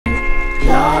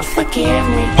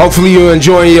Hopefully you're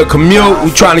enjoying your commute.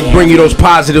 We're trying to bring you those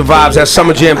positive vibes. That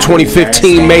Summer Jam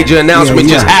 2015 major announcement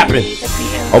just happened.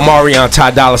 Omarion,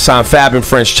 Ty Dolla $ign, Fab and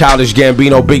French, Childish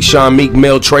Gambino, Big Sean, Meek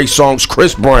Mill, Trey Songz,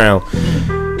 Chris Brown,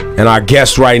 and our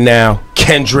guest right now,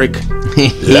 Kendrick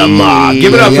Lamar.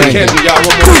 Give it up for Kendrick, y'all.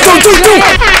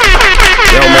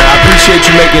 Yo, man, I appreciate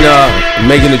you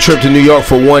making the trip to New York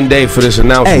for one day for this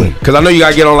announcement. Because I know you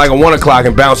got to get on like at 1 o'clock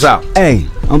and bounce out. Hey,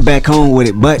 I'm back home with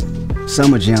it, but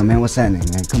Summer Jam, man, what's happening,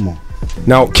 man? Come on.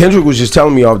 Now, Kendrick was just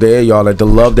telling me off the air, y'all, that the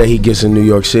love that he gets in New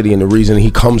York City and the reason he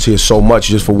comes here so much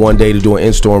just for one day to do an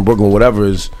in-store in Brooklyn, whatever,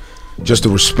 is just the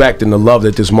respect and the love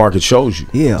that this market shows you.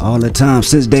 Yeah, all the time.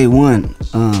 Since day one,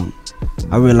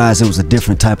 I realized it was a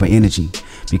different type of energy.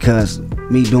 Because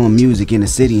me doing music in the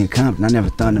city in Compton, I never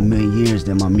thought in a million years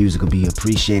that my music would be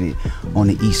appreciated on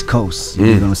the East Coast. You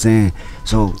know what I'm saying?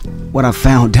 So what I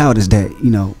found out is that, you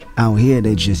know, out here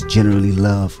they just generally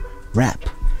love rap.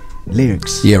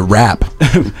 Lyrics. Yeah, rap.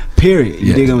 Period.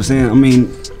 You dig what I'm saying? I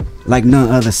mean, like none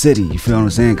other city, you feel what I'm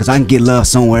saying? Because I can get love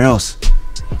somewhere else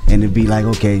and it'd be like,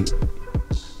 okay,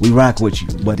 we rock with you.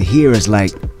 But here it's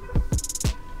like,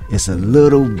 it's a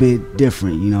little bit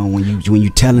different, you know, when you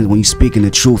speaking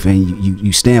the truth and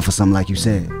you stand for something like you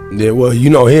said. Yeah, well, you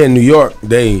know, here in New York,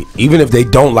 they, even if they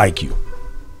don't like you,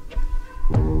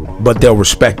 but they'll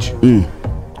respect you.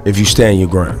 If you stand your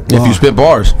ground. If you spit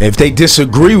bars. If they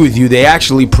disagree with you, they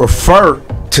actually prefer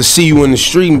to see you in the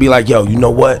street and be like, yo, you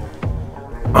know what?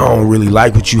 I don't really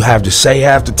like what you have to say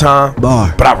half the time,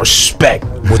 but I respect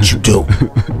what you do.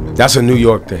 That's a New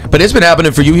York thing. But it's been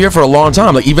happening for you here for a long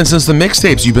time. Like even since the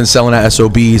mixtapes, you've been selling at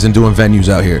SOBs and doing venues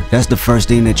out here. That's the first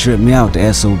thing that tripped me out,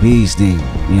 the SOBs thing.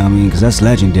 You know what I mean? Because that's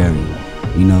legendary.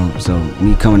 You know, so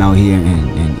me coming out here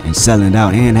and selling it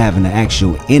out and having the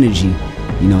actual energy.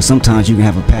 You know, sometimes you can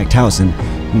have a packed house and,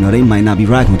 you know, they might not be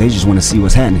rocking, but they just want to see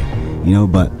what's happening, you know,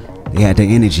 but they had the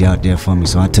energy out there for me.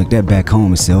 So I took that back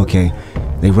home and said, okay,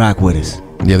 they rock with us.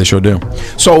 Yeah, they sure do.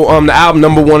 So the album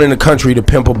 #1 in the country, To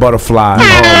Pimp A Butterfly,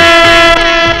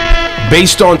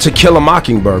 based on To Kill a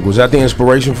Mockingbird, was that the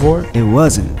inspiration for it? It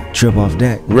wasn't. Trip off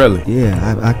that. Really?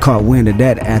 Yeah, I caught wind of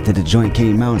that after the joint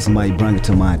came out and somebody brought it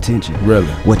to my attention. Really?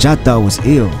 Which I thought was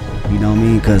ill, you know what I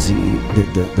mean? Because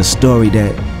the story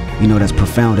that, you know, that's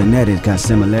profound in that, it got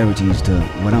similarities to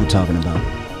what I'm talking about.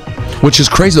 Which is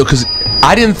crazy though, because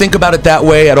I didn't think about it that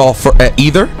way at all for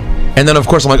either. And then of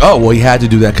course I'm like, oh, well, he had to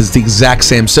do that because it's the exact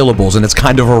same syllables and it's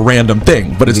kind of a random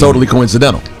thing, but it's totally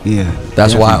coincidental. Yeah.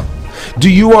 That's wild. Do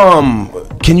you,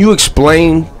 can you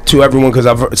explain to everyone, because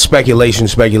I've heard speculation,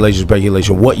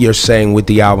 what you're saying with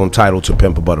the album title To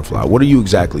Pimp A Butterfly? What are you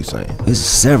exactly saying? It's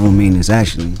several meanings,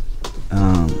 actually.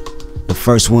 The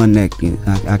first one that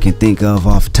I can think of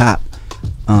off top,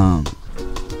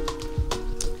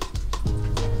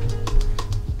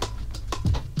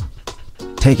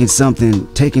 taking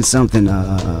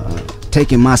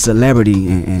my celebrity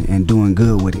and doing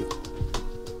good with it,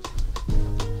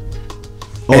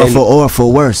 or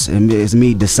for worse, and it's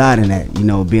me deciding that, you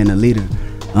know, being a leader.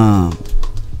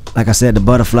 Like I said, the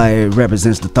butterfly, it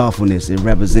represents the thoughtfulness. It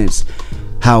represents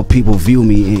how people view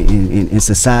me in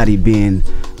society, being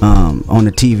on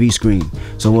the TV screen.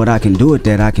 So what I can do with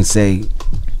that, I can say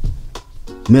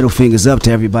middle fingers up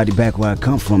to everybody back where I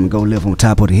come from and go live on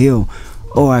top of the hill,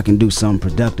 or I can do something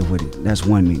productive with it. That's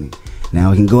one meaning. Now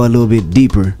we can go a little bit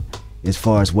deeper as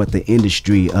far as what the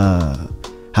industry, how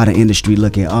the industry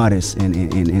look at artists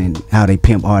and how they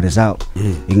pimp artists out.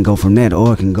 It can go from that,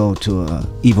 or it can go to a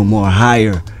even more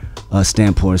higher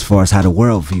standpoint as far as how the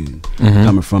world viewed,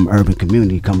 coming from urban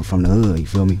community, coming from the hood. You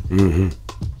feel me?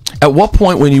 At what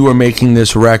point when you were making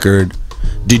this record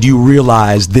did you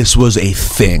realize this was a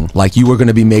thing? Like you were going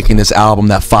to be making this album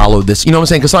that followed this, you know what I'm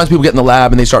saying? Because sometimes people get in the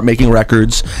lab and they start making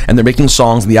records and they're making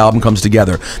songs and the album comes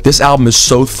together. This album is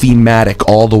so thematic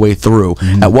all the way through.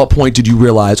 At what point did you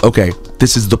realize, okay,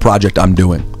 this is the project I'm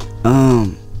doing?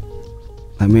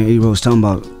 Like me and Ebro was talking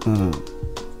about,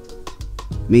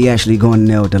 me actually going in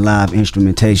there with the live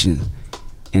instrumentation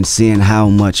and seeing how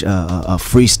much a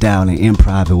freestyle and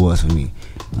improv it was for me.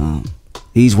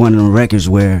 These one of them records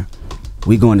where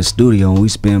we go in the studio and we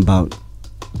spend about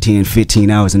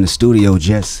 10-15 hours in the studio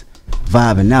just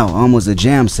vibing out, almost a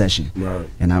jam session. Right.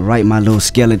 And I write my little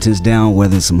skeletons down,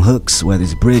 whether it's some hooks, whether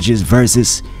it's bridges,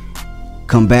 verses,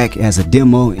 come back as a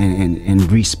demo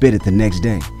and re-spit it the next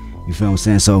day. You feel what I'm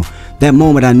saying? So that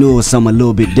moment I knew it was something a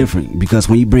little bit different, because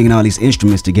when you're bringing all these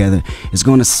instruments together, it's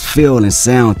going to feel and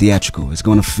sound theatrical. It's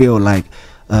going to feel like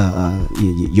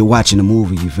you're watching a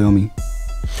movie, you feel me?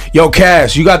 Yo,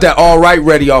 Cass, you got that All Right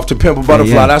ready off To Pimp A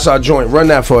Butterfly. Yeah. That's our joint. Run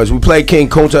that for us. We played King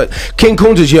Kunta. King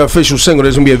Kunta's your official single.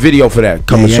 There's going to be a video for that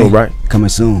coming soon, right? Coming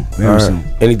soon. Very soon.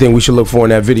 Anything we should look for in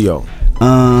that video?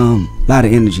 A lot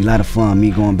of energy, a lot of fun.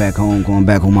 Me going back home with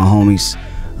my homies.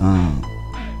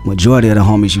 Majority of the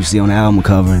homies you see on the album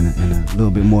cover and a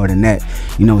little bit more than that,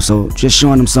 you know. So just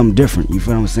showing them something different. You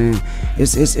feel what I'm saying?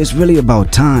 It's really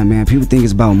about time, man. People think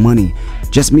it's about money.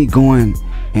 Just me going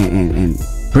and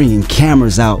bringing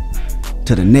cameras out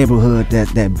to the neighborhood that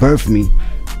birthed me,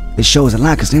 it shows a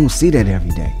lot, because they don't see that every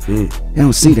day. They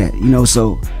don't see that, you know.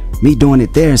 So me doing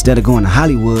it there instead of going to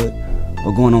Hollywood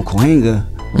or going on Cohanga,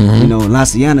 you know, La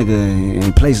Cienega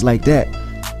and places like that,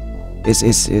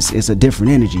 it's a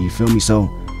different energy, you feel me? So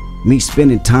me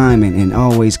spending time and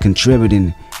always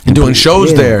contributing and doing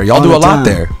shows there. Y'all do a lot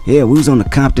there. Yeah, we was on the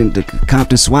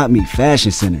Compton Swap Meet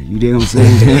Fashion Center. You dig what I'm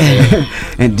saying?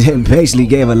 And then basically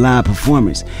gave a live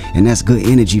performance, and that's good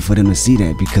energy for them to see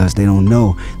that, because they don't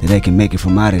know that they can make it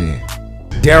from out of there.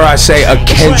 Dare I say a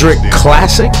Kendrick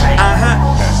classic?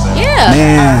 Yeah.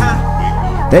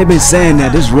 Man, they've been saying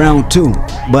that this round 2,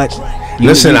 but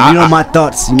listen, you know my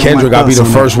thoughts. Kendrick, I'll be the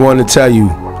first one to tell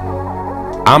you,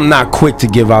 I'm not quick to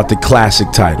give out the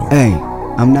classic title. Hey,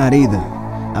 I'm not either.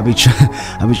 I be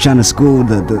trying to school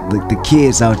the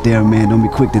kids out there, man. Don't be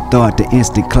quick to throw out the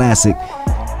instant classic.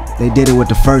 They did it with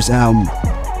the first album.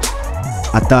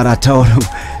 I thought I told them,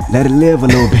 let it live a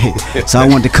little bit. So I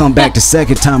wanted to come back the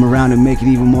second time around and make it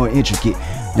even more intricate.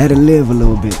 Let it live a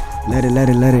little bit. Let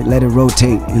it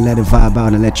rotate and let it vibe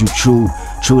out and let you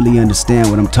truly understand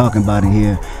what I'm talking about in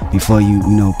here before you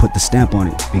know, put the stamp on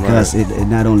it. Because it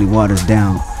not only waters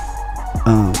down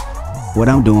what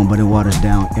I'm doing, but it waters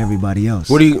down everybody else.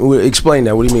 What do you explain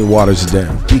that? What do you mean waters it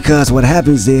down? Because what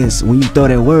happens is when you throw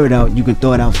that word out, you can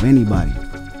throw it out for anybody.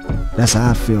 That's how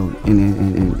I feel.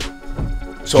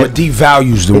 So it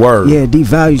devalues the word. Yeah, it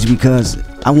devalues, because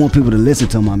I want people to listen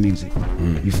to my music.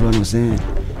 You feel what I'm saying?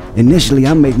 Initially,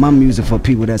 I make my music for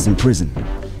people that's in prison,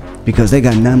 because they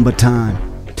got nothing but time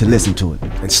to listen to it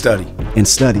And study.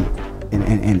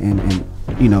 and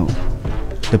you know,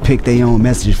 to pick their own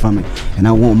message from it. And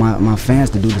I want my fans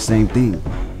to do the same thing.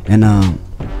 And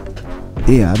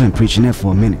yeah, I've been preaching that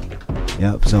for a minute.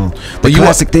 Yep. So the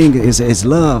classic thing is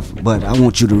love, but I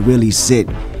want you to really sit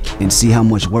and see how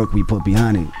much work we put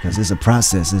behind it, because it's a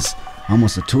process. It's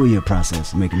almost a 2-year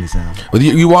process making this album. Well,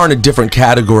 you are in a different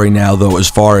category now, though, as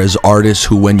far as artists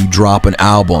who, when you drop an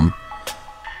album,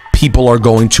 people are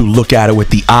going to look at it with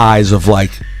the eyes of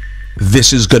like,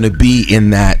 this is going to be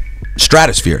in that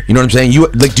stratosphere. You know what I'm saying? You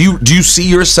like, do you see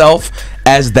yourself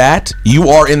as that? You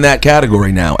are in that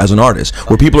category now as an artist,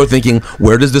 where people are thinking,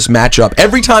 where does this match up?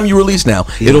 Every time you release now,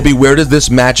 it'll be, where does this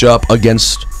match up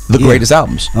against the greatest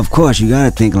albums? Of course, you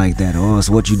gotta think like that, or it's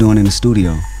what you doing in the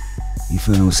studio. You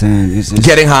feel what I'm saying? It's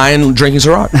getting high and drinking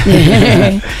Ciroc.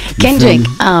 Kendrick,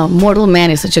 Mortal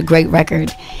Man is such a great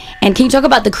record. And can you talk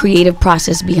about the creative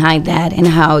process behind that, and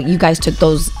how you guys took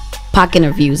those Pac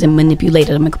interviews and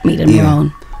manipulated them and made them your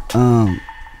own? I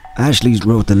actually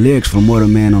wrote the lyrics for Mortal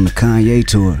Man on the Kanye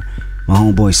tour. My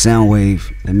homeboy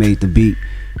Soundwave that made the beat,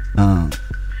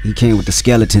 he came with the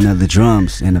skeleton of the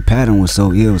drums, and the pattern was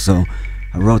so ill, so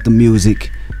I wrote the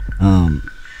music.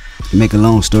 To make a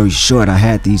long story short, I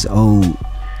had these old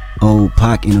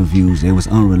Pac interviews. They was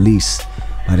unreleased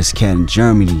by this cat in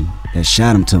Germany that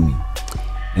shot him to me,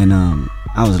 and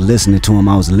I was listening to him,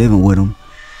 I was living with him,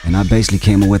 and I basically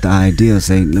came up with the idea of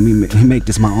saying, let me make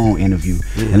this my own interview,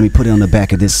 and let me put it on the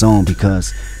back of this song,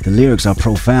 because the lyrics are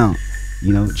profound,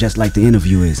 you know, just like the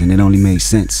interview is, and it only made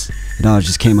sense. It all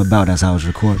just came about as I was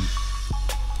recording.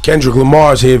 Kendrick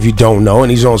Lamar's here, if you don't know, and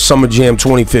he's on Summer Jam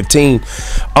 2015.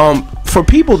 For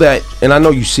people that, and I know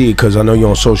you see it because I know you're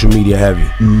on social media heavy,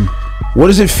 what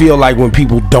does it feel like when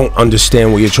people don't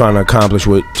understand what you're trying to accomplish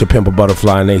with To Pimp A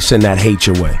Butterfly and they send that hate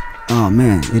your way? Oh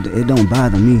man, it don't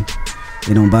bother me.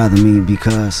 It don't bother me,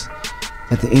 because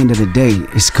at the end of the day,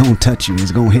 it's gonna touch you,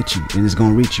 it's gonna hit you, and it's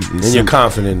gonna reach you. And you're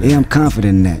confident in that? Yeah, I'm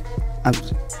confident in that.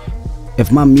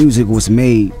 If my music was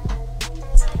made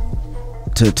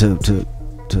to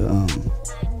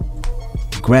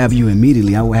grab you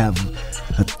immediately, I would have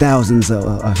thousands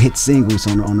of hit singles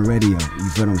on the radio. You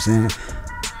feel what I'm saying?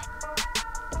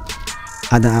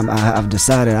 I've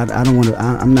decided I don't want to.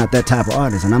 I'm not that type of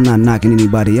artist, and I'm not knocking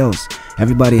anybody else.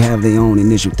 Everybody have their own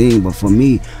initial thing, but for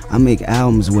me, I make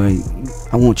albums where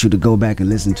I want you to go back and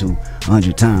listen to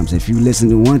 100 times. If you listen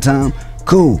to one time,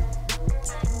 cool,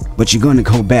 but you're gonna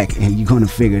go back and you're gonna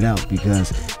figure it out,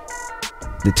 because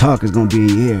the talk is gonna be in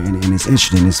your ear, and it's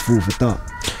interesting. It's food for thought.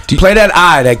 Play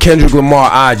that Kendrick Lamar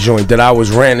I joint that I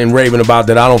was ranting and raving about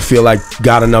that I don't feel like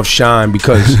got enough shine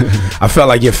because I felt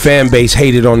like your fan base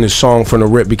hated on this song from the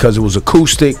rip because it was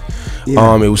acoustic.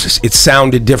 Yeah. It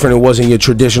sounded different. It wasn't your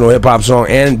traditional hip hop song,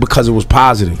 and because it was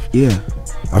positive. Yeah.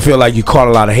 I feel like you caught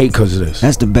a lot of hate because of this.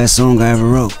 That's the best song I ever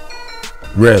wrote.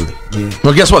 Really? Yeah.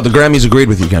 Well, guess what? The Grammys agreed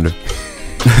with you, Kendrick.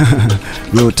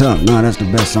 Real talk. No, that's the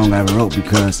best song I ever wrote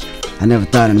because I never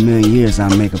thought in a million years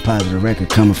I'd make a positive record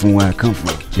coming from where I come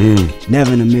from.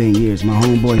 Never in a million years. My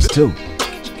homeboys too.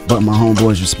 But my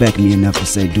homeboys respect me enough to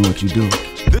say, do what you do.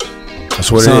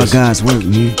 That's what it is. It's all God's work,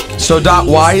 man. So, Doc,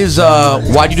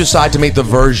 why'd you decide to make the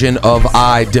version of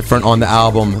I different on the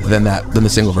album than the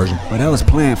single version? Well, that was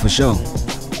planned for sure.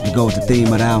 To go with the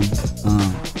theme of the album.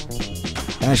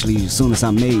 Actually, as soon as I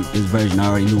made this version, I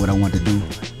already knew what I wanted to do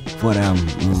for the album.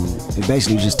 It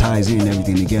basically just ties in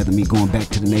everything together. Me going back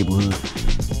to the neighborhood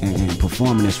and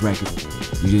performing this record.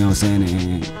 You know what I'm saying?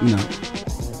 And you know,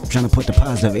 trying to put the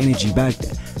positive energy back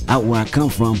out where I come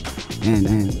from,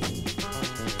 and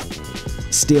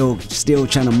still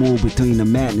trying to move between the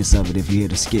madness of it. If you hear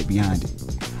the skit behind it.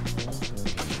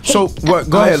 So what?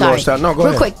 Go ahead, Lord Style. No, go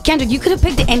ahead. Real quick, Kendrick, you could have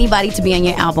picked anybody to be on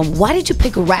your album. Why did you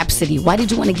pick Rhapsody? Why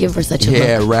did you want to give her such a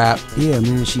look? Rap. Yeah,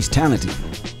 man, she's talented.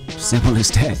 Simple as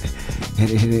that.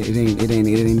 It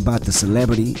ain't about the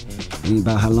celebrity. It ain't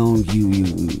about how long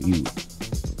you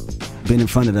been in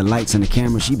front of the lights and the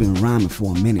camera. She been rhyming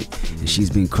for a minute, and she's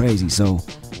been crazy. So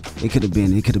it could have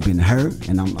been her,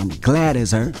 and I'm glad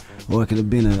it's her, or it could have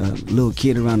been a little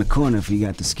kid around the corner if he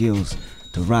got the skills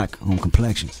to rock on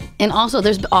complexions. And also,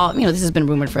 there's this has been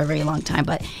rumored for a very long time,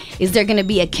 but is there going to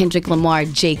be a Kendrick Lamar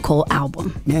J. Cole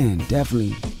album? Man,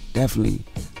 definitely.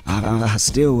 I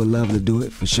still would love to do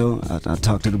it for sure. I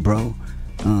talked to the bro.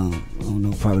 I don't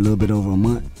know, probably a little bit over a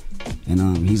month,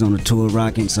 and he's on the tour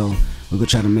rocking. So we're gonna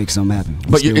try to make something happen.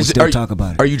 We'll still talk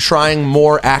about it. Are you trying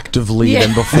more actively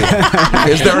than before?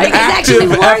 Is there an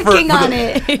active effort? Working on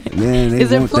it. Man,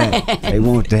 they want that. They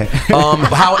want that.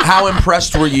 How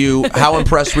impressed were you? How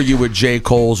impressed were you with J.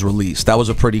 Cole's release? That was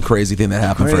a pretty crazy thing that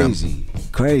happened for him.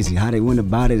 Crazy how they went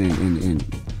about it and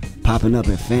popping up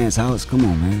at fans' house. Come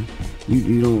on, man.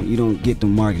 You don't get the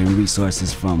marketing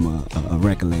resources from a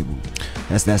record label.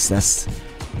 That's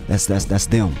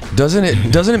them. Doesn't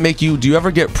it make you? Do you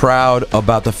ever get proud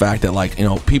about the fact that, like, you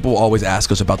know, people always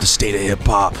ask us about the state of hip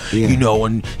hop, you know,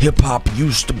 and hip hop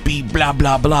used to be blah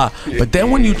blah blah, but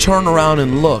then when you turn around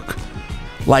and look,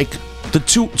 like, the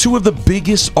two of the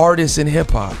biggest artists in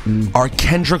hip hop are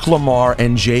Kendrick Lamar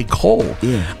and J. Cole.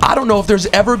 Yeah. I don't know if there's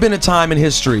ever been a time in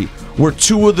history where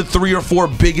two of the 3 or 4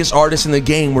 biggest artists in the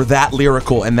game were that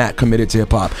lyrical and that committed to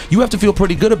hip hop. You have to feel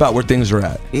pretty good about where things are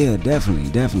at. Yeah,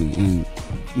 definitely. And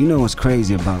you know what's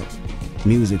crazy about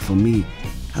music for me?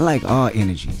 I like all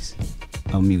energies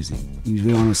of music. You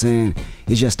know what I'm saying?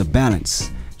 It's just a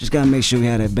balance. Just gotta make sure we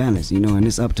have that balance, you know, and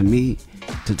it's up to me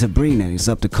to bring that. It's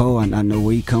up to Cole, I know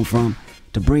where he come from,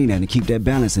 to bring that and keep that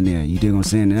balance in there. You dig what I'm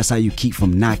saying? And that's how you keep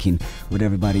from knocking what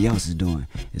everybody else is doing.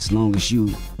 As long as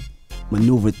you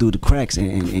maneuver through the cracks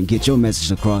and get your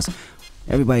message across,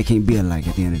 everybody can't be alike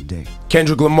at the end of the day.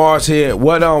 Kendrick Lamar's here.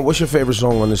 What's your favorite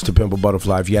song on this To Pimp A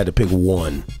Butterfly if you had to pick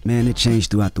one? Man, it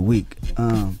changed throughout the week.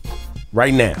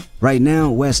 Right now,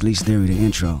 Wesley's Theory, the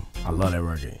intro. I love that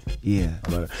record. Yeah.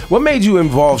 I love it. What made you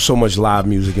involve so much live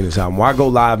music in this album? Why go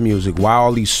live music? Why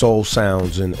all these soul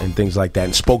sounds and things like that,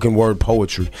 and spoken word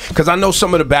poetry? Because I know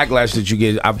some of the backlash that you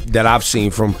get that I've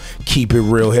seen from Keep It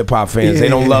Real hip hop fans. They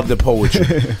don't love the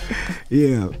poetry.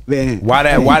 Yeah, man. Why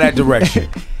that direction?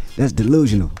 That's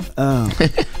delusional.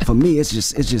 For me, it's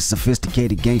just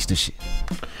sophisticated gangster shit.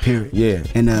 Period. Yeah.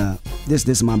 And this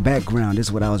is my background. This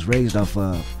is what I was raised off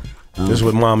of. This is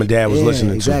what mom and dad was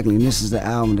listening to. Exactly. And this is the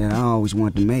album that I always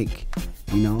wanted to make.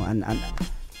 You know, I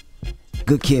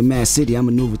Good Kid, Mad City. I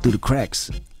maneuver through the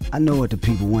cracks. I know what the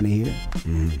people want to hear,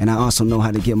 and I also know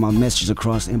how to get my message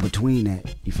across in between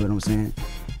that. You feel what I'm saying?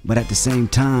 But at the same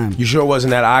time, you sure wasn't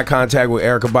that eye contact with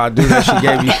Erykah Badu that she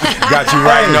gave you, got you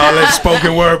writing all that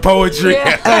spoken word poetry?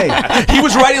 Yeah. He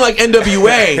was writing like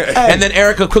NWA, and then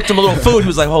Erykah cooked him a little food. He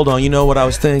was like, "Hold on, you know what I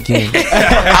was thinking?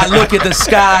 I look at the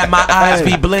sky, my eyes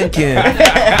be blinking." I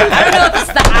don't know if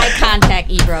it's the eye contact,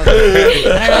 Ebro. I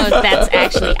don't know if that's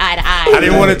actually eye to eye. I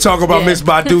didn't want to talk about Miss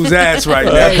Badu's ass right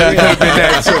now.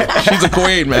 She's a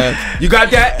queen, man. You got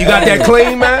that? You got that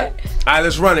clean, man? All right,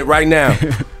 let's run it right now.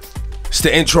 It's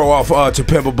the intro off To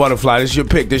Pimp A Butterfly. This is your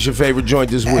pick. This is your favorite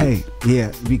joint this week. Hey,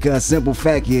 yeah, because simple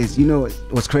fact is, you know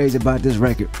what's crazy about this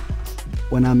record?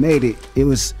 When I made it,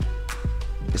 it's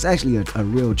actually a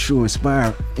real true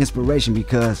inspiration,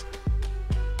 because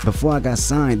before I got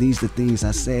signed, these are the things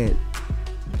I said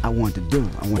I wanted to do.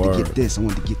 I wanted to get this, I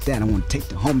wanted to get that. I want to take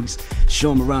the homies, show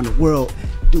them around the world,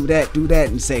 do that,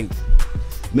 and say,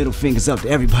 middle fingers up to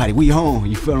everybody. We home.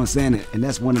 You feel what I'm saying? And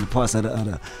that's one of the parts of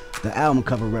the album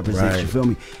cover represents. You feel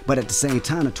me? But at the same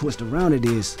time, the twist around it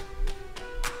is,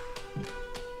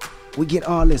 we get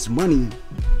all this money,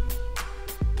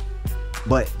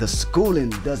 but the schooling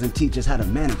doesn't teach us how to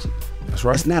manage it. That's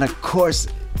right. It's not a course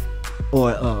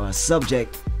or a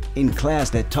subject in class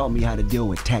that taught me how to deal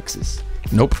with taxes.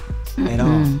 Nope. At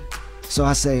all. So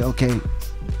I say, okay,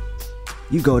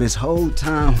 you go this whole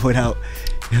time without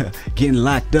getting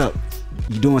locked up.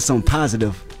 You're doing something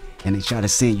positive, and they try to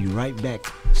send you right back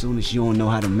as soon as you don't know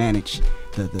how to manage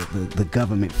the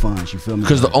government funds. You feel me?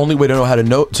 Because the only way to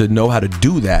know how to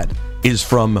do that is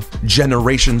from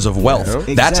generations of wealth.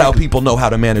 Exactly. That's how people know how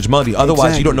to manage money.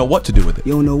 Otherwise, you don't know what to do with it.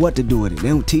 You don't know what to do with it. They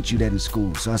don't teach you that in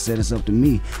school. So I said it's up to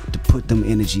me to put them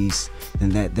energies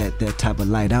and that type of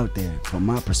light out there from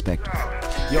my perspective.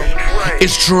 Yo,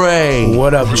 It's Dre.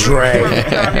 what up, Dre?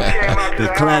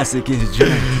 The classic is Dre.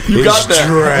 You got that?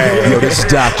 Dre. Yo, this is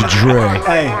Dr. Dre.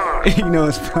 Hey, you know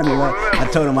it's funny. I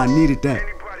told him I needed that.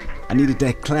 I needed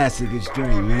that classic is Dre,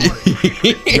 man.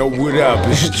 Yo, what up?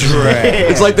 It's Dre.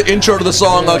 It's like the intro to the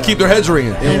song Keep Their Heads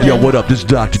Ringing. Yo, what up? This is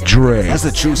Dr. Dre. That's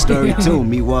a true story too.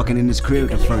 Me walking in this crib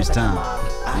the first time.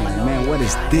 I'm like, man, what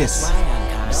is this?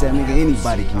 I said, nigga,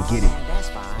 anybody can get it.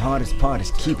 The hardest part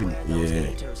is keeping it. Yeah.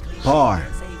 Bar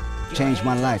changed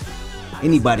my life.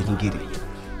 Anybody can get it.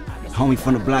 Homie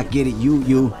from the block get it.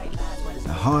 You.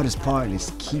 The hardest part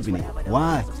is keeping it.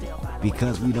 Why?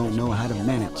 Because we don't know how to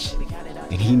manage.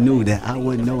 And he knew that I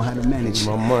wouldn't know how to manage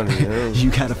My money, man. You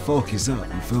gotta focus up,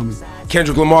 you feel me?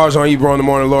 Kendrick Lamar's on Ebro in the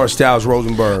morning. Laura Styles,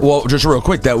 Rosenberg. Well, just real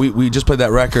quick, that we just played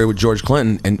that record with George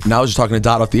Clinton, and now I was just talking to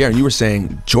Dot off the air, and you were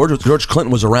saying George Clinton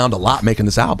was around a lot making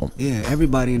this album. Yeah,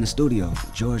 everybody in the studio.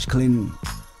 George Clinton,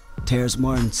 Terrence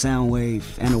Martin, Soundwave,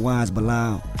 Anna Wise,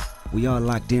 Bilal. We all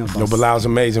locked in. Yo, Bilal's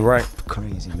amazing, right?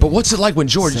 Crazy, man. But what's it like when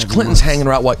George 7 Clinton's months. hanging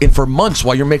around for months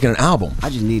while you're making an album? I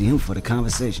just needed him for the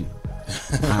conversation.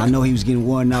 I know he was getting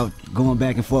worn out going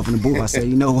back and forth in the booth. I said,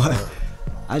 you know what?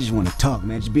 I just want to talk,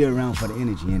 man. Just be around for the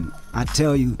energy. And I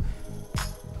tell you,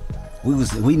 we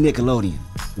Nickelodeon.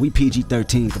 We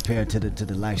PG-13 compared to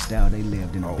the lifestyle they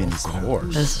lived in the business. Of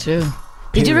course. That's true.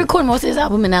 Did you record most of this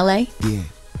album in LA? Yeah.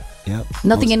 Yep.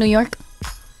 Nothing in New York?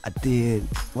 I did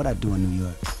what I do in New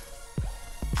York.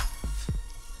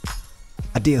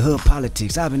 I did hood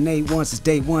politics. I've been Nate once since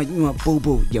day one. You want boo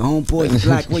boo? Your homeboy, you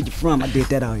black. Where you from? I did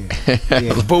that out here.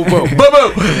 Yeah. Boo boo. Boo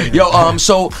boo. Yo,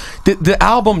 so the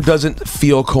album doesn't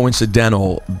feel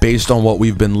coincidental based on what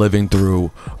we've been living through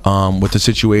with the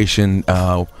situation,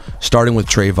 starting with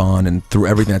Trayvon and through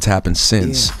everything that's happened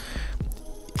since. Yeah.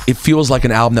 It feels like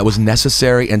an album that was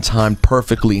necessary and timed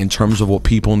perfectly in terms of what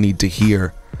people need to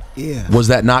hear. Yeah. Was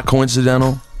that not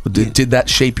coincidental? Did that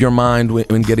shape your mind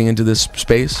when getting into this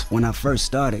space? When I first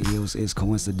started, it's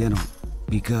coincidental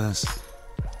because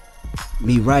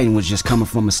me writing was just coming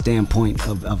from a standpoint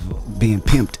of being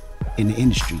pimped in the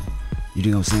industry.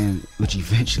 You know what I'm saying? Which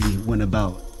eventually went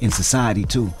about in society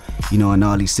too, you know, and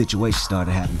all these situations started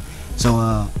happening. So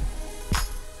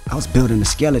I was building the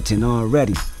skeleton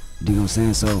already. You know what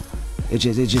I'm saying? So it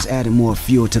just added more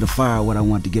fuel to the fire, what I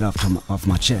wanted to get off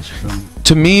my chest. You feel me?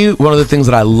 To me, one of the things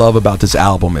that I love about this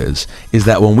album is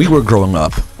that when we were growing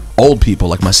up, old people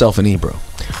like myself and Ebro,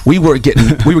 we were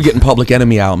getting Public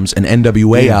Enemy albums and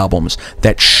NWA albums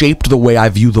that shaped the way I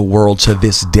view the world to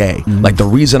this day. Like the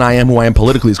reason I am who I am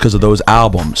politically is because of those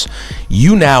albums.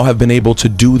 You now have been able to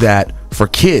do that for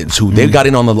kids who they got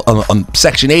in on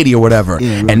Section 80 or whatever,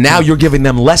 and now you're giving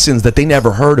them lessons that they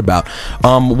never heard about.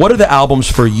 What are the albums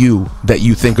for you that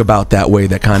you think about that way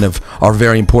that kind of are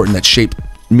very important, that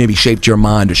maybe shaped your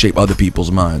mind or shape other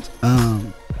people's minds?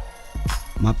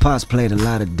 My pops played a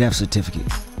lot of Death Certificate.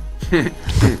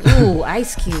 Ooh,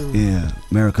 Ice Cube. Yeah,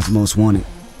 America's Most Wanted.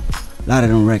 A lot of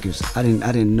them records. I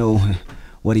didn't know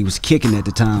what he was kicking at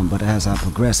the time, but as I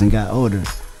progressed and got older,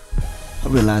 I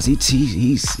realized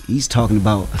he's talking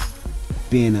about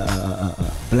being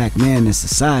a black man in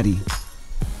society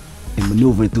and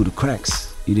maneuvering through the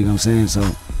cracks. You know what I'm saying? So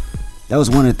that was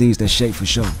one of the things that shaped for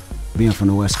sure, being from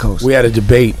the West Coast. We had a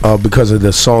debate because of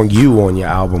the song "You" on your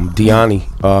album. Deani,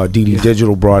 DD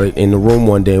Digital brought it in the room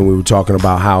one day, and we were talking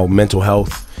about how mental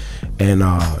health and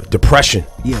depression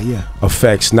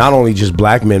affects not only just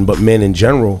black men but men in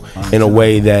general in a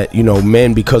way that, you know,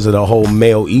 men, because of the whole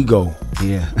male ego,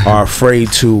 are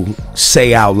afraid to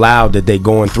say out loud that they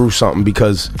going through something,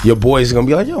 because your boys are gonna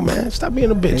be like, yo man, stop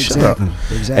being a bitch, shut up.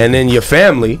 And then your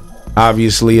family,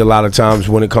 obviously, a lot of times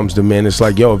when it comes to men, it's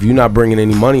like, yo, if you're not bringing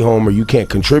any money home or you can't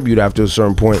contribute after a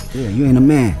certain point, you ain't a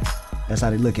man. That's how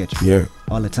they look at you. Yeah.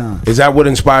 All the time. Is that what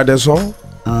inspired that song?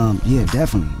 Yeah,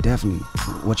 definitely.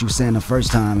 What you saying the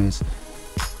first time is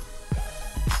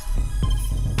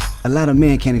a lot of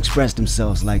men can't express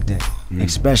themselves like that.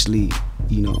 Especially,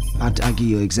 you know, I'll give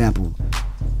you an example.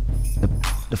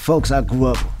 The folks I grew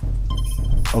up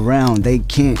around, they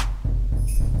can't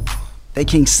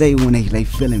say when they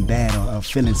feeling bad or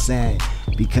feeling sad,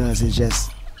 because it's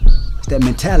that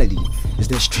mentality. It's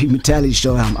that street mentality.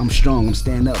 Show I'm strong, I'm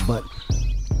standing up. But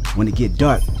when it get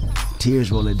dark,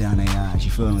 tears rolling down their eyes. You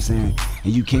feel what I'm saying?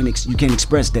 And you can't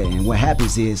express that. And what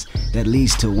happens is that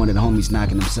leads to one of the homies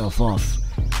knocking himself off.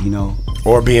 You know,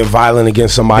 or being violent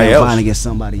against somebody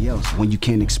else. When you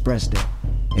can't express that.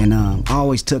 And I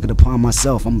always took it upon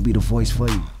myself. I'm gonna be the voice for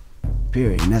you.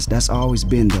 Period. And that's always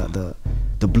been the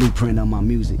blueprint of my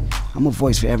music. I'm a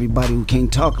voice for everybody who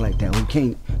can't talk like that, who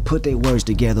can't put their words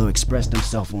together or express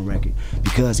themselves on record.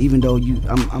 Because even though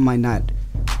I might not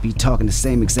be talking the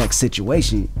same exact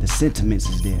situation, the sentiments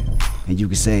is there, and you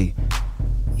can say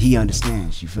he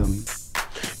understands. You feel me?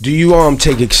 Do you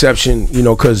take exception, you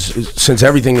know, because since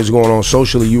everything is going on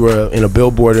socially, you were in a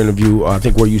Billboard interview, I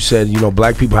think, where you said, you know,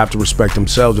 black people have to respect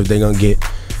themselves if they're gonna get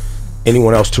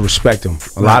anyone else to respect them.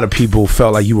 A lot of people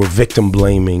felt like you were victim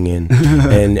blaming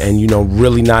and you know,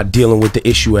 really not dealing with the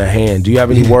issue at hand. Do you have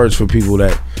any words for people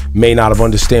that may not have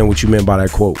understand what you meant by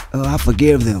that quote? I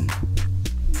forgive them.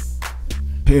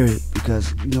 Period.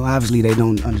 Because, you know, obviously they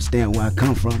don't understand where I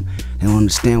come from. They don't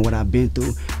understand what I've been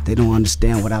through. They don't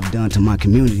understand what I've done to my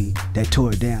community that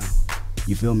tore it down.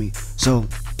 You feel me? So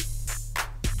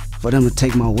for them to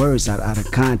take my words out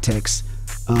of context,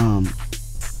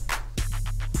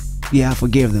 yeah, I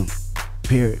forgive them.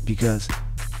 Period. Because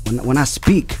when I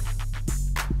speak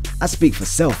for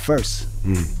self first.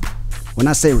 When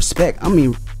I say respect, I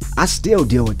mean I still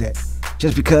deal with that.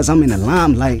 Just because I'm in the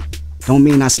limelight don't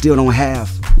mean I still don't have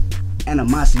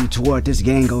animosity toward this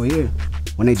gang over here.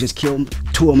 When they just killed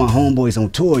 2 of my homeboys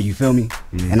on tour, you feel me?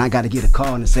 And I gotta get a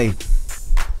call and say,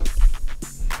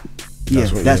 yeah,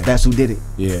 that's who did it.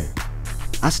 Yeah.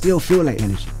 I still feel that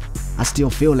energy. I still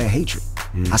feel that hatred.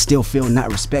 I still feel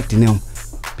not respecting them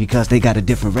because they got a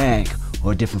different rag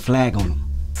or a different flag on them,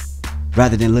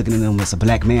 rather than looking at them as a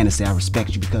black man and say, I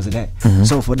respect you because of that.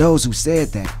 So for those who said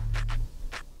that,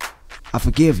 I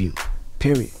forgive you,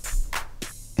 period.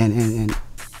 And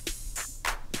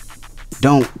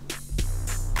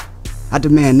I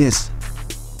demand this.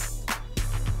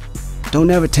 Don't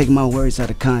ever take my words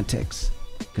out of context,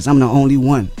 because I'm the only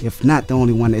one, if not the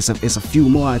only one. It's a few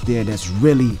more out there that's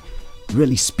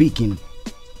really speaking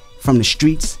from the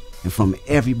streets and from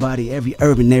everybody, every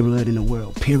urban neighborhood in the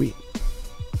world, period.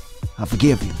 I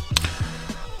forgive you.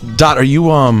 Dot, are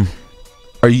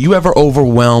you ever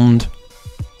overwhelmed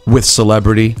with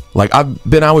celebrity? Like, I've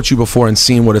been out with you before and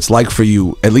seen what it's like for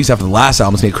you, at least after the last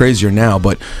album. It's getting crazier now,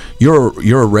 but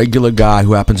you're a regular guy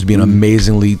who happens to be an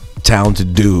amazingly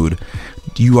talented dude.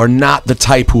 You are not the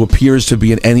type who appears to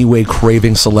be in any way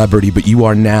craving celebrity, but you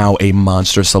are now a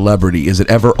monster celebrity. Is it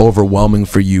ever overwhelming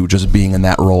for you just being in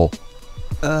that role?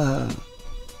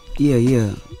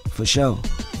 Yeah, for sure.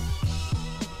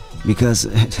 Because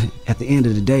at the end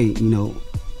of the day, you know,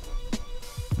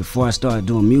 before I started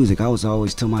doing music, I was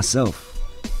always to myself.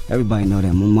 Everybody know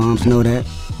that. My moms know that.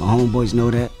 My homeboys know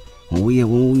that. When we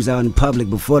was out in public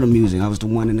before the music, I was the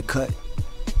one in the cut,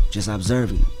 just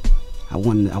observing. I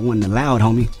wasn't the loud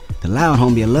homie. The loud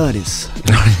homie will love this.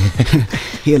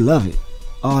 He'll love it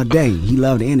all day. He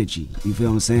loved the energy. You feel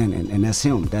what I'm saying? And that's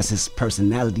him. That's his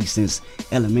personality since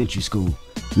elementary school.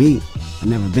 Me, I've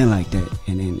never been like that.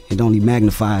 And it only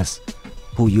magnifies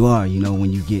who you are, you know,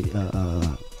 when you get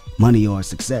money or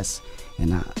success.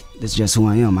 And that's just who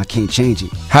I am. I can't change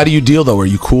it. How do you deal, though? Are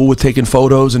you cool with taking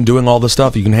photos and doing all the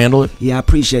stuff? You can handle it? Yeah, I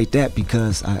appreciate that,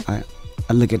 because I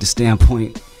look at the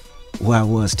standpoint where I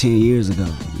was 10 years ago.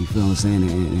 You feel what I'm saying?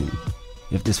 And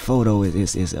if this photo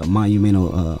is a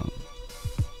monumental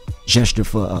gesture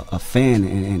for a fan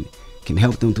and can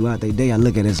help them throughout their day, I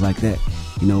look at it as like that.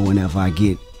 You know, whenever I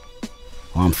get,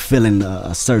 or I'm feeling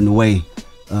a certain way,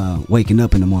 waking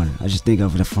up in the morning, I just think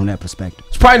of it from that perspective.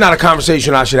 It's probably not a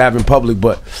conversation I should have in public,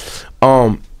 but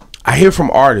I hear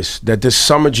from artists that this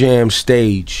Summer Jam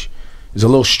stage is a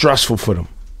little stressful for them.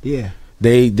 Yeah.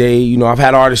 They, you know, I've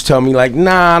had artists tell me like,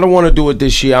 nah, I don't want to do it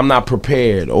this year. I'm not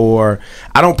prepared, or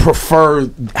I don't prefer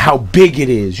how big it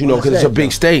is, you know, because it's a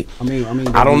big state.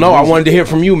 I don't know. I wanted to hear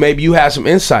from you. Maybe you had some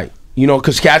insight, you know,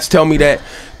 because cats tell me that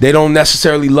they don't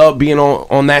necessarily love being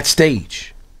on that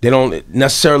stage. They don't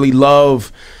necessarily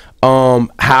love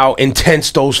how intense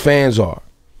those fans are.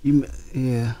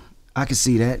 Yeah, I can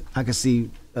see that. I can see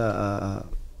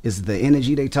is the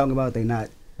energy they talk about. They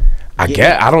not.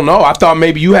 I don't know. I thought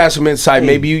maybe you had some insight.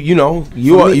 Maybe you're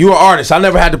an artist. I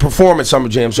never had to perform at Summer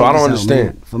Jam, so I don't understand.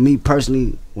 Man. For me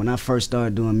personally, when I first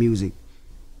started doing music,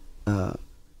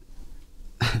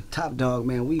 Top Dog,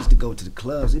 man, we used to go to the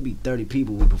clubs. It'd be 30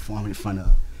 people we performing in front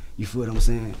of. You feel what I'm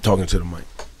saying? Talking to the mic.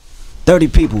 30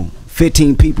 people,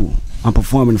 15 people I'm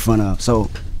performing in front of. So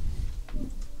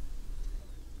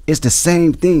it's the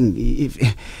same thing.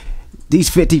 If these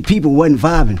 50 people wasn't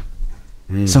vibing,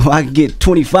 so I could get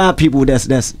 25 people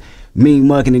that's mean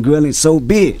mugging and grilling, so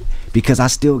be it. Because I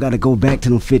still got to go back to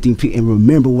them 15 people and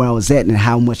remember where I was at and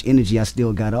how much energy I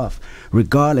still got off,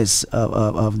 regardless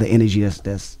of the energy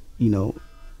that's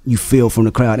you feel from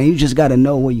the crowd. And you just got to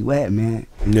know where you at, man.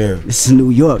 Yeah. This is New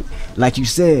York. Like you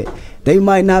said, they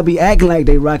might not be acting like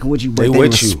they rocking with you, but they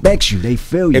respect you. They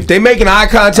feel you. If they making eye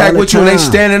contact with you and they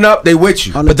standing up, they with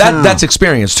you. But that's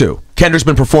experience too. Kendrick's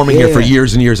been performing here for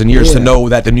years and years and years to know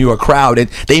that the New York crowd,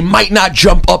 they might not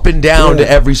jump up and down to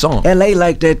every song. LA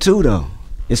like that too, though.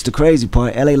 It's the crazy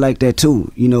part. LA like that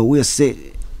too. We'll sit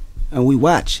and we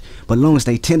watch, but long as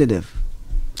they tentative,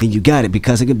 then you got it,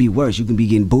 because it can be worse. You can be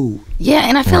getting booed. Yeah,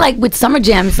 and I feel like with Summer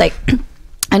Jams, like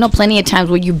I know plenty of times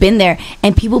where you've been there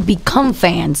and people become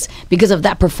fans because of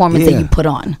that performance that you put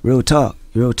on. Real talk.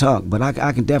 But I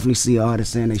can definitely see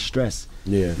artists saying they stress.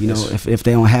 Yeah. If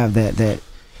they don't have that.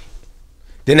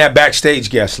 Then that backstage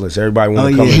guest list, everybody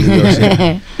want to come to New York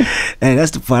City. And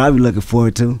that's the part I be looking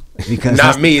forward to. Because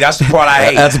not me. That's the part I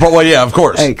hate. That's the part. Well, yeah, of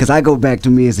course. Hey, because I go back to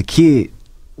me as a kid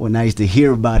when I used to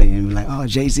hear about it and be like, oh,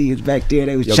 Jay-Z is back there.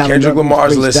 They was Kendrick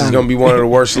Lamar's list is gonna be one of the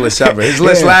worst lists ever. His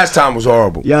list last time was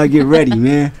horrible. Y'all get ready,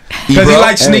 man. Because he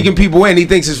likes sneaking people in. He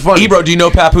thinks it's funny. Ebro, do you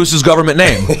know Papoose' government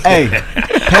name? Hey,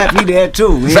 Pat be there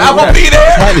too. Pat will be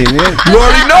there. Patty, man. You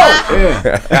already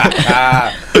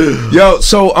know. Yo,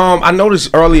 so I noticed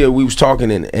earlier we was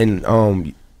talking and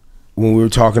when we were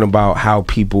talking about how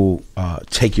people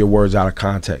take your words out of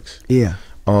context. Yeah.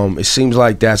 It seems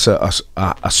like that's a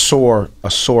sore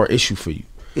issue for you.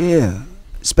 Yeah.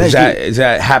 Especially is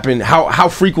that happen? How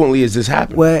frequently is this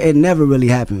happening? Well, it never really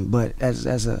happened, but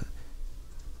as a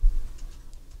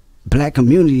black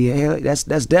community, that's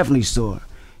definitely sore,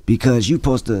 because you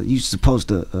supposed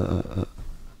to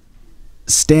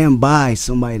stand by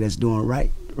somebody that's doing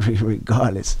right,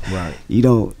 regardless. Right. You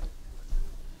don't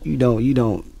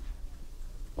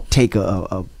take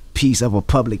a piece of a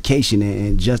publication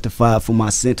and justify it for my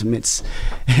sentiments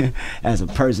as a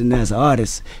person, as an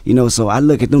artist. So I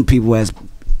look at them people as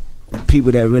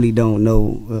people that really don't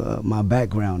know my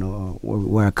background or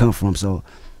where I come from. So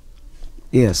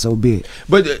yeah, so be it.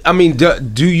 But I mean,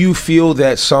 do you feel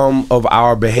that some of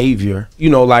our behavior,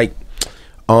 like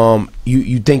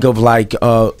you think of like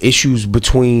issues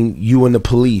between you and the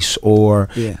police, or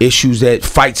issues that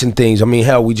fights and things. I mean,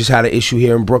 hell, we just had an issue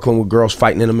here in Brooklyn with girls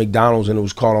fighting in a McDonald's, and it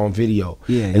was caught on video.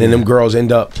 And then them girls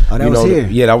end up. That was here.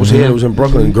 Yeah, that was here. It was in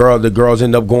Brooklyn. The girls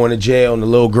end up going to jail, and the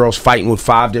little girls fighting with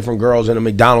 5 different girls in a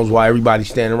McDonald's while everybody's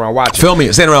standing around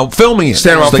watching. Standing around filming it.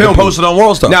 Posted on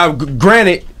World Star. Now,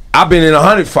 granted, I've been in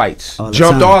 100 fights,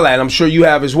 jumped all that. I'm sure you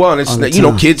have as well. And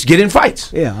it's kids get in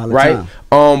fights. Yeah, all the right.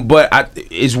 time. But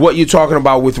is what you're talking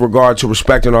about with regard to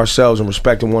respecting ourselves and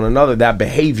respecting one another, that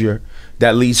behavior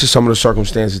that leads to some of the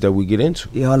circumstances that we get into.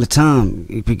 Yeah, all the time,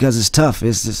 because it's tough.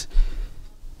 It's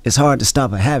hard to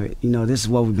stop a habit. This is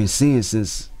what we've been seeing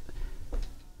since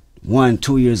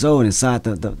 1-2 years old inside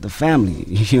the family.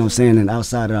 You know what I'm saying, and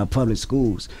outside of our public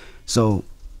schools. So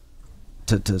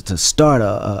to start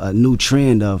a new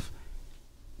trend of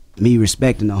me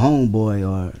respecting the homeboy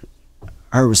or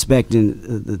her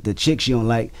respecting the chick she don't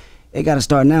like, it got to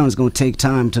start now. It's going to take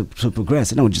time to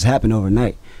progress. It don't just happen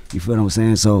overnight. You feel what I'm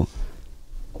saying? So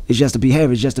it's just a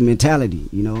behavior. It's just a mentality,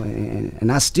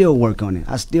 and I still work on it.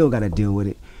 I still got to deal with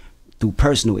it through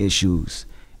personal issues,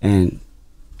 and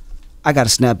I got to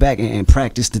snap back and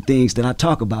practice the things that I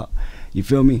talk about. You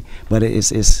feel me? But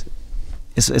it's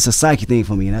a psyche thing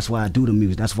for me, and that's why I do the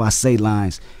music. That's why I say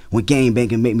lines. When gang bang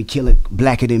can make me kill it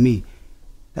blacker than me.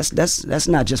 That's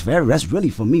not just for everyone. That's really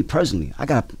for me personally. I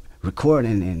gotta record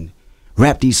and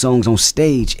rap these songs on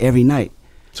stage every night.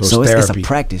 So it's a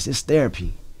practice. It's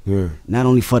therapy. Yeah. Not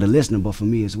only for the listener, but for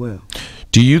me as well.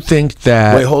 Do you think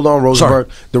that... Wait, hold on, Rosenberg.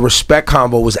 The respect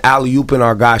combo was alley-ooping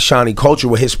our guy Shawnee Culture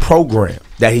with his program.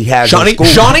 that he has. Shawnee,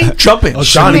 jump in.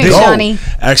 Shawnee, Come go. here, Shawnee.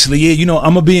 Actually, yeah, you know,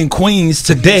 I'm gonna be in Queens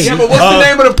today. Yeah, but what's the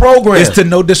name of the program? It's the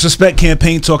No Disrespect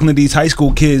campaign, talking to these high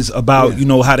school kids about you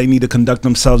know how they need to conduct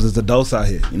themselves as adults out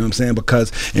here. You know what I'm saying?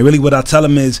 Because and really, what I tell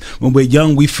them is, when we're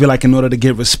young, we feel like in order to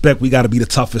get respect, we got to be the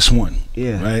toughest one.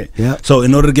 Yeah. Right. Yeah. So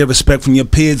in order to get respect from your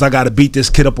peers, I got to beat this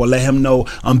kid up or let him know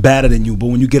I'm better than you. But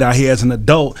when you get out here as an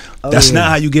adult, that's not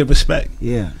how you get respect.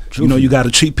 Yeah. You know, you got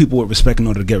to treat people with respect in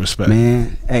order to get respect.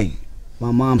 Man, hey,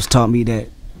 my mom's taught me that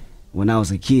when I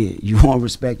was a kid. You want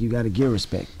respect, you got to give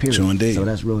respect. Period. True indeed. So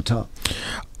that's real talk.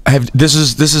 This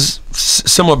is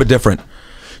similar but different.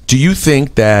 Do you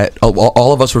think that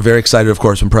all of us were very excited, of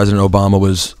course, when President Obama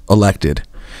was elected,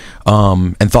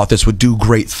 and thought this would do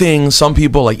great things? Some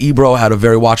people, like Ebro, had a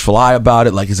very watchful eye about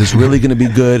it. Like, is this really going to be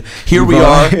good? Here we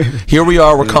are. Here we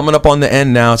are. We're coming up on the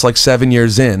end now. It's like 7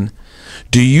 years in.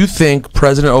 Do you think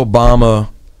President Obama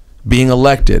being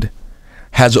elected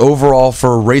has overall,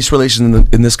 for race relations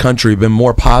in this country, been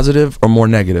more positive or more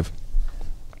negative?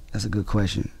 That's a good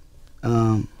question.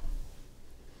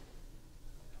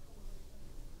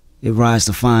 It rides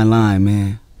the fine line,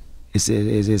 man. It's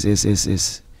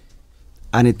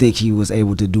I didn't think he was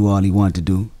able to do all he wanted to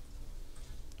do.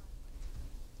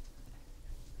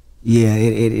 Yeah,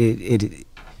 it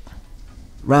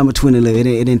right between the legs, it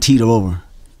didn't teeter over.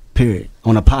 Period.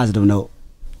 On a positive note,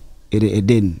 it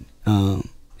didn't.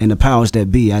 And the powers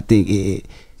that be, I think it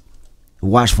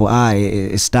watchful eye,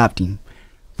 it stopped him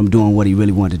from doing what he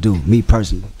really wanted to do. Me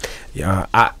personally. Yeah,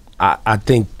 I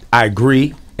think I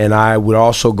agree, and I would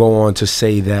also go on to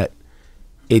say that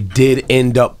it did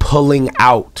end up pulling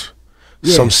out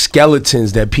some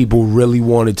skeletons that people really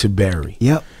wanted to bury.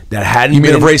 Yep. That hadn't You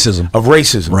been mean of racism? Of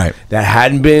racism. Right. That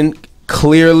hadn't been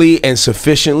clearly and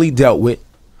sufficiently dealt with.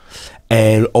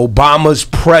 And Obama's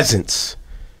presence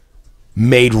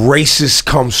made racists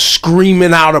come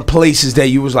screaming out of places that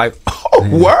you was like, oh,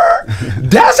 word?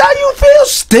 That's how you feel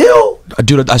still?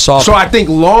 Dude, I saw... So I think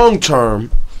long term,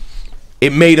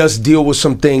 it made us deal with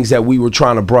some things that we were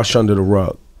trying to brush under the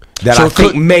rug that I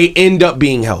think may end up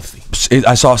being healthy.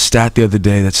 I saw a stat the other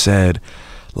day that said,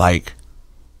 like,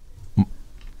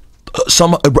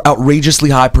 some outrageously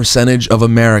high percentage of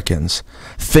Americans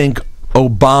think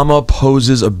Obama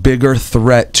poses a bigger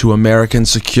threat to American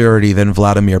security than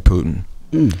Vladimir Putin.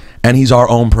 And he's our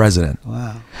own president.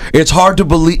 Wow. It's hard to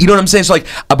believe, you know what I'm saying? It's like,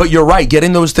 but you're right,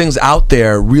 getting those things out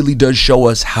there really does show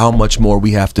us how much more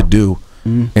we have to do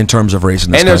in terms of race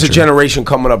in this And there's a country. generation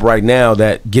coming up right now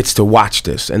that gets to watch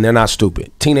this, and they're not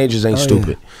stupid. Teenagers ain't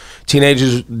stupid.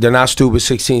 Teenagers, they're not stupid,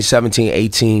 16, 17,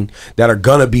 18, that are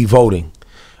gonna be voting.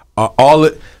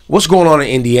 What's going on in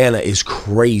Indiana is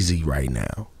crazy right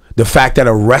now. The fact that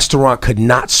a restaurant could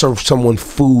not serve someone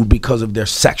food because of their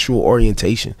sexual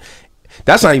orientation.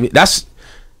 That's not even, that's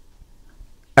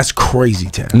crazy,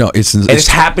 Tam. No, it's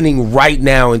happening right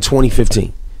now in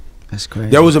 2015. That's crazy.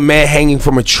 There was a man hanging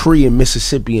from a tree in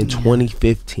Mississippi in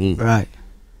 2015. Right.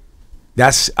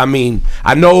 I mean,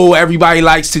 I know everybody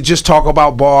likes to just talk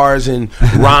about bars and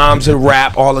rhymes and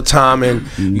rap all the time, and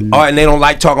they don't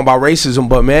like talking about racism,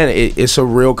 but man, it's a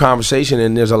real conversation,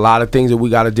 and there's a lot of things that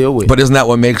we got to deal with. But isn't that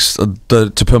what makes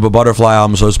the To Pimp a Butterfly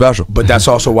album so special? But that's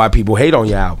also why people hate on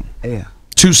your album. Yeah.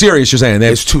 Too serious, you're saying?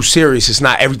 It's too serious. It's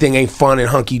not, everything ain't fun and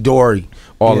hunky-dory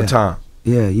all the time.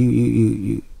 Yeah,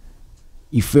 you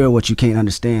fear what you can't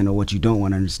understand or what you don't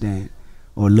want to understand,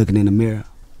 or looking in the mirror.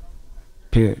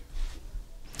 Period.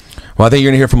 Well, I think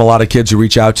you're gonna hear from a lot of kids who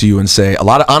reach out to you and say a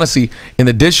lot of, honestly, in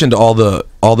addition to all the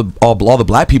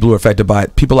black people who are affected by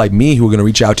it, people like me who are gonna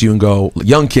reach out to you and go,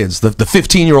 young kids, the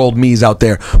 15-year-old me's out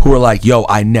there who are like, yo,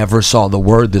 I never saw the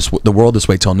world this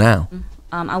way till now.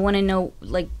 I want to know,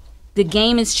 like, the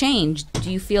game has changed.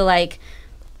 Do you feel like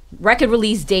record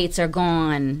release dates are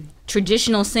gone,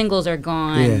 traditional singles are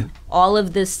gone, all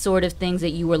of this sort of things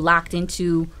that you were locked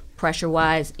into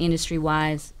pressure-wise,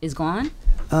 industry-wise is gone?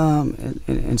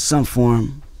 In some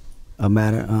form or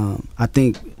matter. I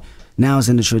think now it's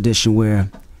in the tradition where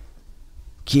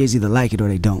kids either like it or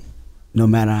they don't. No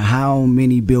matter how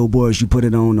many billboards you put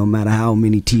it on, no matter how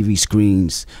many TV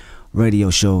screens, radio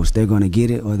shows, they're going to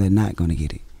get it or they're not going to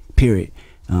get it. Period.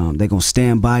 They're going to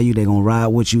stand by you, they're going to ride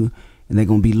with you, and they're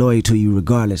going to be loyal to you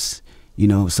regardless. You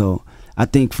know, so I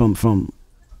think from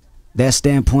that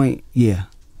standpoint, yeah,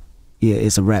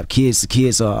 it's a wrap. Kids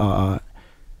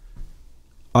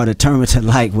are determined to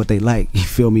like what they like, you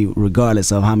feel me,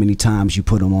 regardless of how many times you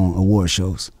put them on award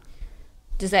shows.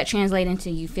 Does that translate into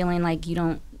you feeling like you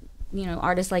don't,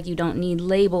 artists like you don't need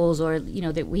labels, or,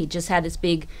 that we just had this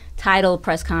big title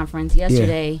press conference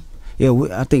yesterday? Yeah,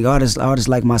 I think artists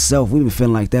like myself, we've been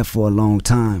feeling like that for a long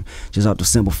time. Just off the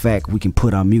simple fact we can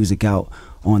put our music out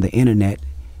on the internet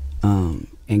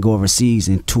and go overseas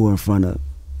and tour in front of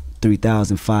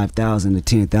 3,000, 5,000 to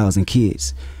 10,000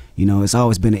 kids. You know, it's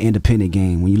always been an independent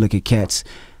game. When you look at cats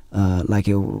like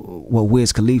what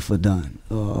Wiz Khalifa done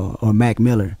or Mac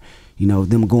Miller, you know,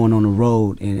 them going on the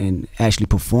road and actually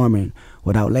performing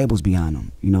without labels behind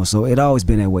them. You know, so it always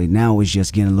been that way. Now it's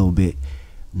just getting a little bit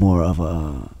more of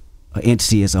a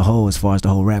entity as a whole, as far as the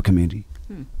whole rap community.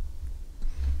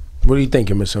 What are you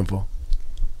thinking, Miss Info?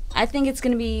 I think it's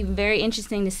going to be very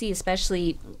interesting to see,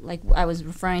 especially like I was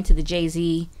referring to the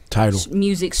Jay-Z Title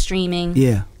music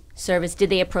streaming service.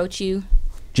 Did they approach you?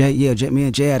 Me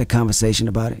and Jay had a conversation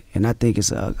about it, and I think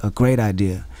it's a great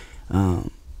idea.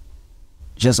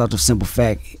 Just off the simple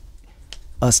fact,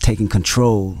 us taking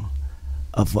control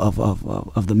of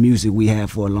the music we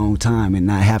have for a long time and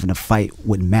not having to fight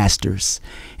with masters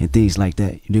and things like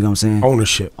that. You know what I'm saying?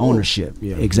 Ownership.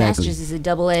 Yeah, exactly. Masters is a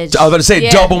double-edged. I was about to say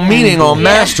double meaning on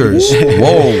masters.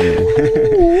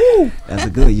 Whoa. That's a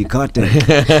good. You caught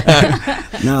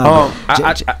that. No,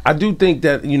 I do think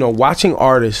that, you know, watching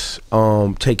artists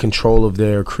take control of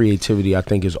their creativity, I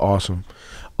think is awesome.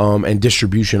 And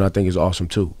distribution, I think, is awesome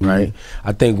too, right?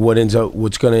 I think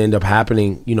what's going to end up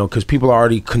happening, you know, because people are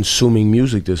already consuming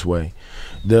music this way.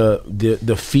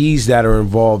 The fees that are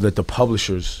involved at the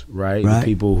publishers, right? The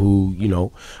people who, you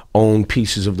know, own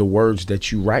pieces of the words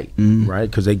that you write, right?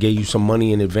 Because they gave you some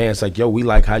money in advance, like, yo, we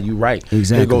like how you write.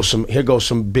 Exactly. Here goes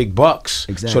some big bucks,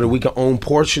 so that we can own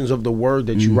portions of the word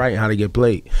that you write and how to get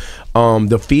played.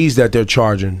 The fees that they're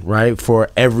charging, right, for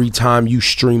every time you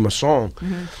stream a song,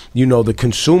 you know, the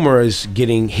consumer is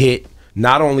getting hit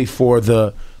not only for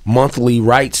the monthly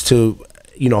rights to,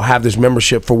 you know, have this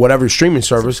membership for whatever streaming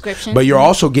service, but you're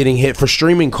also getting hit for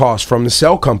streaming costs from the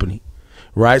cell company,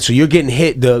 right? So you're getting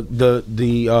hit,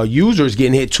 the user is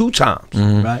getting hit 2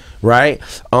 times, right?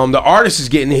 The artist is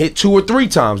getting hit 2 or 3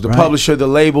 times, the publisher, the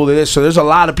label, so there's a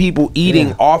lot of people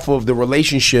eating off of the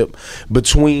relationship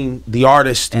between the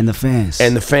artist and the fans.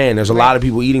 There's a lot of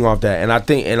people eating off that,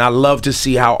 and I love to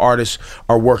see how artists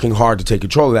are working hard to take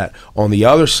control of that. On the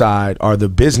other side are the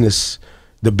business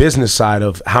side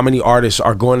of how many artists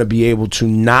are going to be able to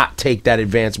not take that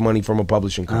advance money from a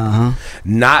publishing company,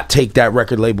 not take that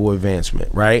record label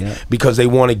advancement, right? Because they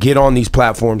want to get on these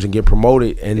platforms and get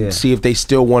promoted and see if they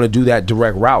still want to do that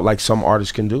direct route like some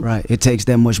artists can do. Right. It takes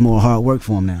that much more hard work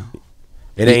for them now.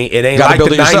 It ain't like the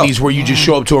 90s where you just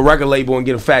show up to a record label and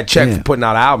get a fat check for putting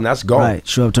out an album. That's gone. Right.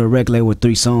 Show up to a record label with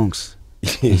 3 songs.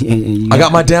 I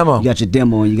got my demo. You got your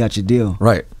demo and you got your deal.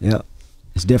 Right. Yeah.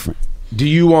 It's different. Do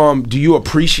you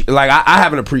appreciate, like, I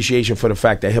have an appreciation for the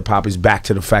fact that hip hop is back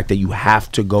to the fact that you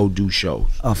have to go do shows.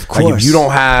 Of course. Like, if you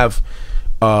don't have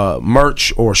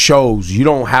merch or shows, you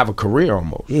don't have a career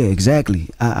almost. Yeah, exactly.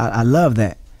 I love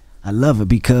that. I love it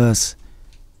because,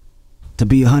 to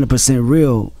be 100%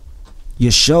 real,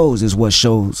 your shows is what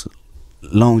shows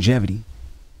longevity,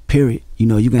 period. You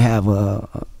know, you can have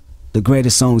the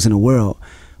greatest songs in the world,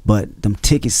 but them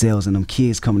ticket sales and them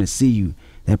kids coming to see you,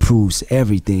 that proves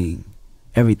everything.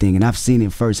 And I've seen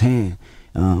it firsthand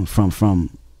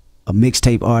from a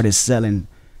mixtape artist selling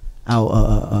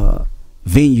out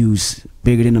venues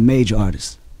bigger than a major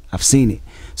artist. I've seen it.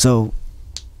 So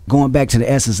going back to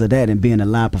the essence of that and being a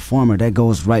live performer, that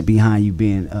goes right behind you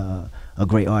being a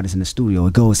great artist in the studio.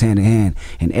 It goes hand in hand,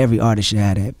 and every artist should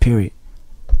have that, period.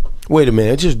 Wait a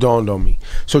minute, it just dawned on me.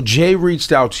 So Jay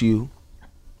reached out to you,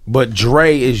 but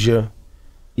Dre is your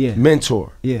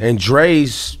mentor. And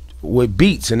Dre's with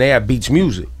Beats, and they have Beats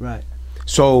Music. Right.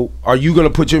 So are you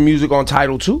gonna put your music on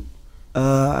Tidal too?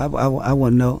 I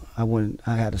wouldn't know.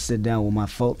 I had to sit down with my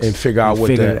folks and figure out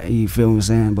what that. You feel what I'm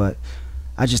saying? But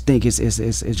I just think it's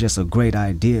just a great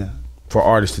idea for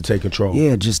artists to take control.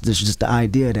 Yeah, just the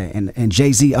idea of that, and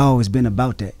Jay-Z always been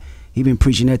about that. He been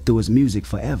preaching that through his music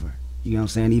forever. You know what I'm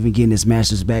saying? Even getting his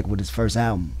masters back with his first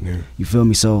album. Yeah. You feel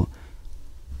me? So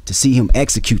to see him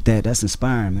execute that, that's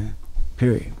inspiring, man.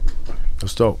 Period.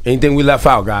 That's dope. Anything we left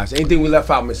out, guys? Anything we left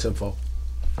out, Miss Info?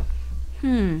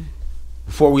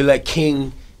 Before we let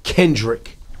King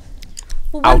Kendrick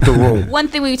out the room. One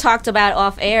thing we talked about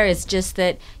off air is just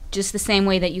the same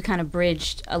way that you kind of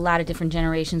bridged a lot of different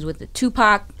generations with the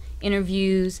Tupac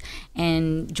interviews,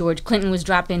 and George Clinton was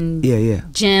dropping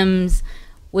gems.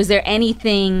 Was there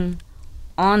anything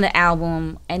on the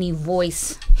album, any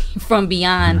voice from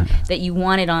beyond that you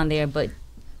wanted on there but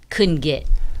couldn't get?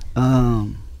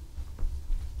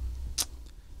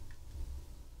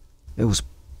 It was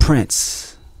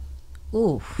Prince.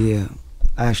 Ooh. Yeah,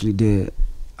 I actually did.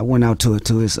 I went out to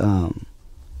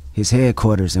his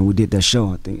headquarters and we did that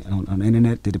show. I think on the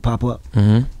internet. Did it pop up?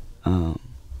 We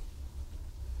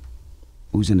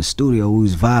was in the studio. We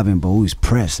was vibing, but we was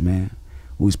pressed, man.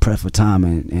 was pressed for time,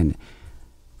 and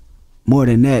more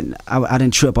than that, I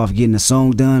didn't trip off getting the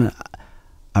song done.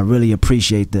 I really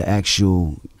appreciate the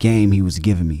actual game he was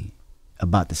giving me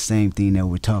about the same thing that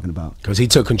we're talking about. Because he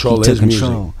took control of his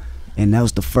music. And that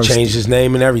was the first. Changed his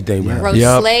name and everything, man. Wrote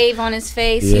Slave on his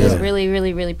face. He was really,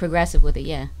 really, really progressive with it.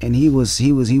 Yeah. And he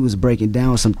was breaking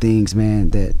down some things, man,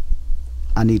 that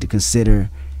I need to consider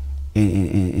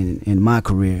in my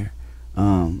career.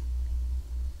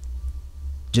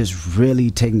 Just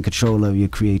really taking control of your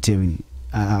creativity.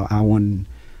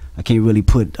 I can't really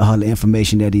put all the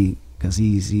information that because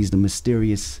he's the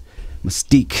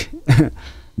mystique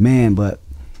man, but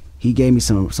he gave me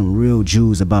some real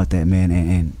jewels about that, man,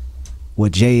 and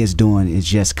what Jay is doing is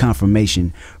just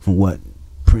confirmation from what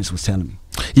Prince was telling me.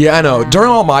 Yeah, I know. During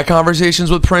all my conversations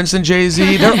with Prince and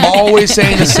Jay-Z, they're always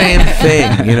saying the same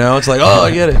thing. You know, it's like, oh,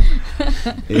 I get it.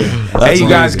 Hey, you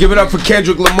guys, give it up for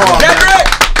Kendrick Lamar. Kendrick!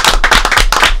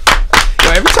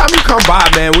 Yo, every time you come by,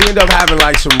 man, we end up having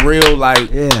like some real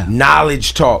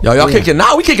knowledge talk. Yo, we kicking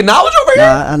knowledge over here.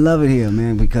 I love it here,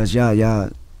 man, because y'all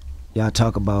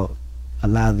talk about a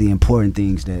lot of the important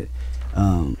things that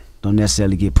don't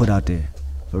necessarily get put out there,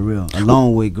 for real.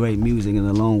 Along with great music and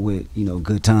along with,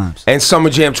 good times. And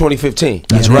Summer Jam 2015.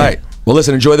 That's right. Well,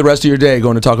 listen, enjoy the rest of your day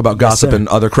going to talk about gossip and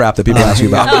other crap that people ask you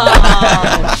about.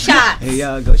 Oh, shots. Hey,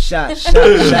 y'all go shots.